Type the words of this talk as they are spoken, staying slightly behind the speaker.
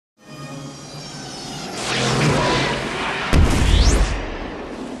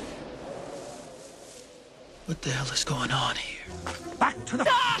What the hell is going on here? Back to the...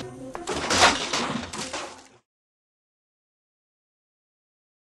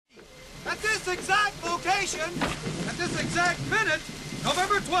 At this exact location, at this exact minute,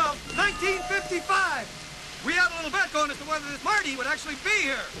 November 12th, 1955, we had a little bet going as to whether this Marty would actually be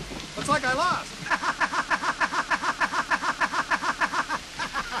here. Looks like I lost.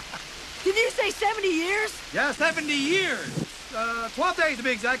 Did you say 70 years? Yeah, 70 years. 12 days to be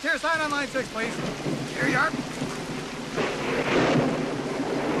exact. Here, sign on line 6, please. Here you are.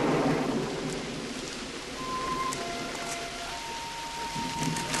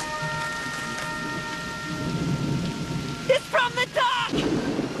 It's from the dock!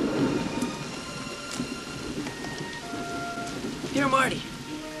 Dear Marty,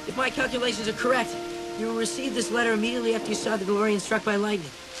 if my calculations are correct, you will receive this letter immediately after you saw the DeLorean struck by lightning.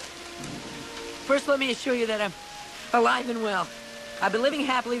 First, let me assure you that I'm alive and well. I've been living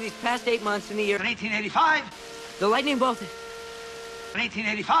happily these past 8 months in the year 1885. the lightning bolted.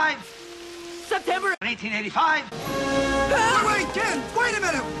 1885. September 1885. Wait, Ken, wait a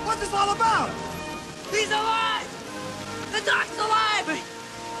minute. What's this all about? He's alive! The doc's alive!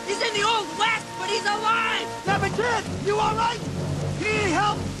 He's in the Old West, but he's alive! Yeah, but Ken, you all right? You need any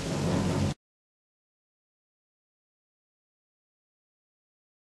help?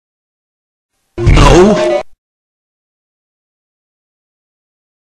 No.